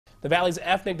The Valley's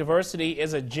ethnic diversity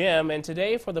is a gem, and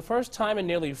today, for the first time in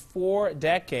nearly 4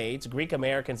 decades, Greek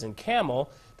Americans in Campbell,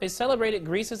 they celebrated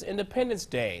Greece's Independence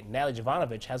Day. Natalie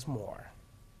Jovanovic has more.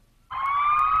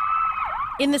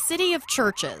 In the city of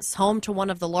Churches, home to one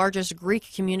of the largest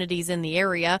Greek communities in the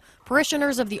area,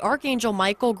 parishioners of the Archangel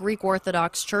Michael Greek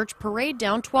Orthodox Church parade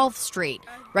down 12th Street,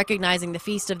 recognizing the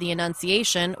Feast of the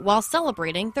Annunciation while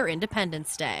celebrating their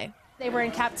Independence Day. They were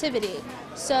in captivity,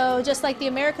 so just like the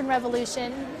American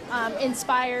Revolution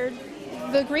inspired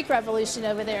the Greek Revolution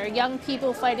over there, young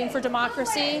people fighting for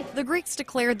democracy. The Greeks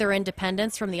declared their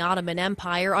independence from the Ottoman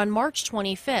Empire on March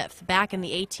 25th, back in the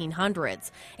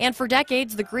 1800s. And for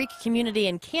decades, the Greek community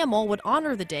in Campbell would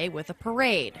honor the day with a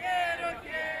parade.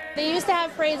 They used to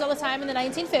have parades all the time in the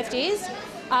 1950s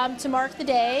to mark the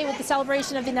day, with the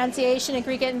celebration of the Annunciation and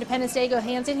Greek Independence Day go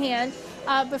hand in hand.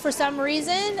 But for some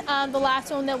reason, the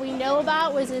last one that we know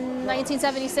about was in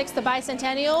 1976, the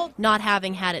bicentennial. Not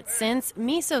having had it since,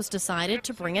 Misos decided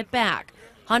to bring it back.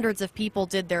 Hundreds of people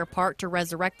did their part to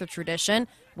resurrect the tradition,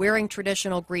 wearing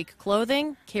traditional Greek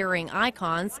clothing, carrying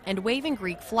icons, and waving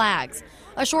Greek flags.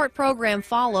 A short program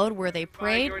followed where they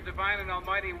prayed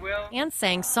and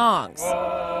sang songs,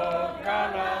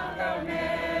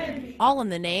 all in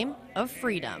the name of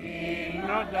freedom.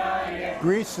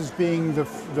 Greece, as being the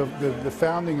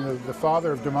founding, the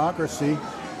father of democracy,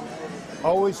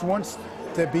 always wants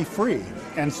to be free,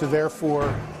 and so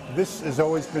therefore this has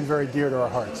always been very dear to our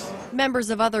hearts. Members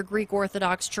of other Greek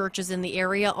Orthodox churches in the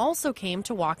area also came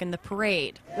to walk in the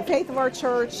parade. The faith of our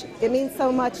church, it means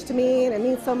so much to me, and it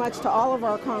means so much to all of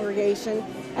our congregation,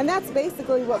 and that's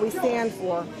basically what we stand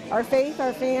for, our faith,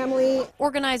 our family.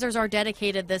 Organizers are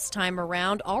dedicated this time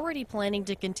around, already planning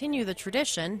to continue the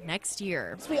tradition next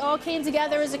year. We all came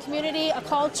together as a community, a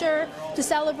culture, to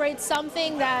celebrate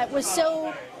something that was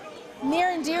so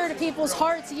near and dear to people's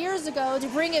hearts years ago. To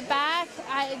bring it back,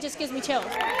 it just gives me chills.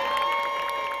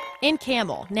 In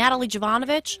Campbell, Natalie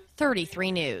Jovanovic,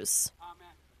 33 News.